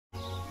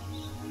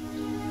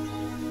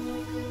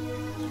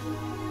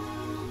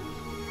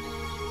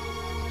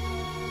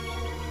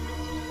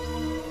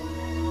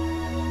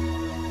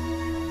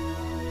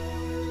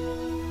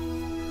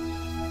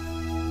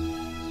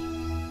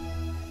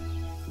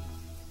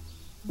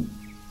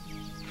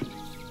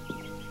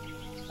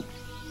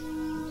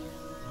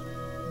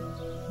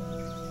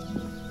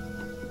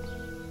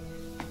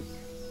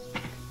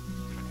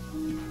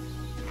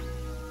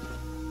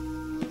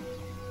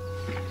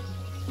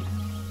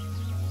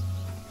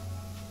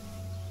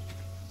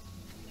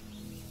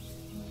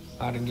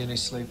I didn't get any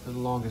sleep for the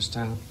longest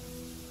time.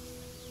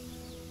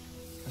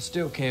 I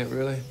still can't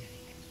really.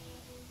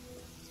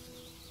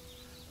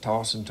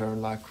 Toss and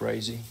turn like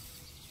crazy.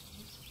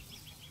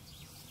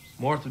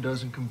 Martha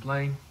doesn't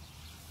complain,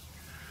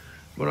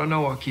 but I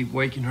know I'll keep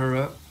waking her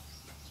up.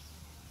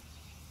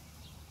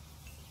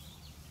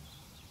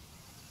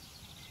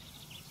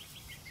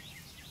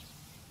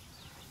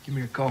 Give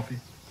me your coffee.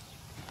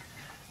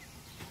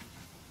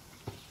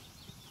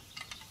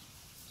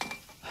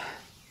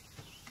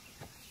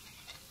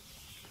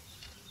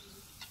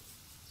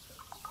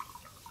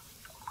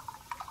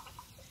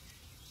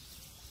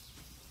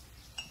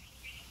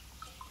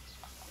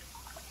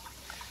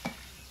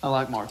 I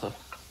like Martha.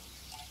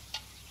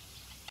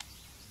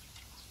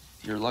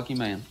 You're a lucky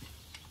man.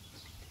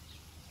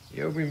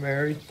 You'll be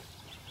married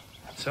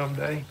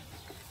someday.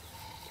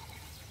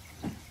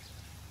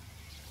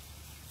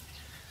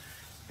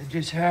 And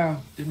just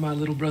how did my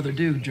little brother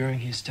do during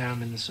his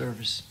time in the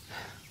service?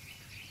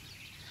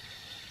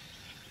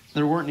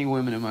 There weren't any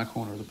women in my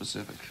corner of the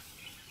Pacific.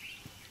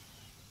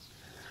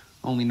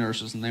 Only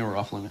nurses, and they were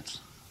off limits.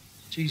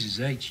 Jesus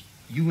H,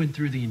 you went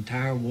through the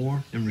entire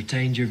war and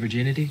retained your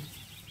virginity?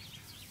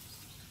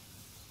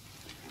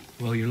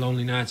 Well, your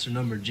lonely nights are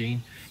numbered,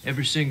 Gene.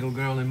 Every single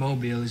girl in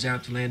Mobile is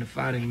out to land a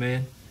fighting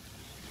man.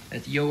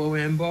 At the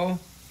OOM ball,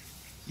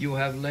 you'll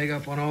have a leg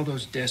up on all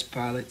those desk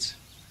pilots.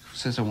 Who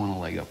says I want a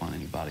leg up on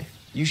anybody?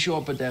 You show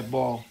up at that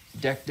ball,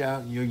 decked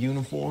out in your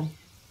uniform,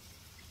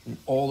 and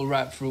all the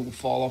ripe fruit will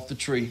fall off the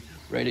tree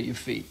right at your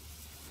feet.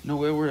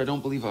 No, Edward, I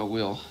don't believe I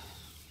will.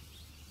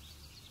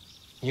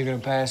 You're gonna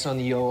pass on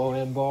the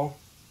OOM ball?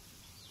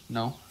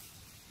 No.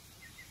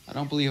 I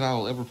don't believe I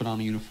will ever put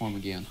on a uniform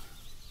again.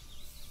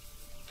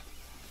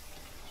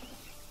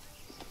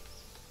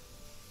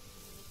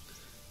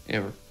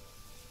 Ever.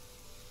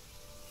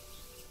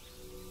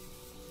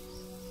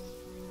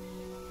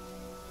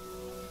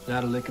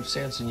 Not a lick of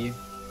sense in you.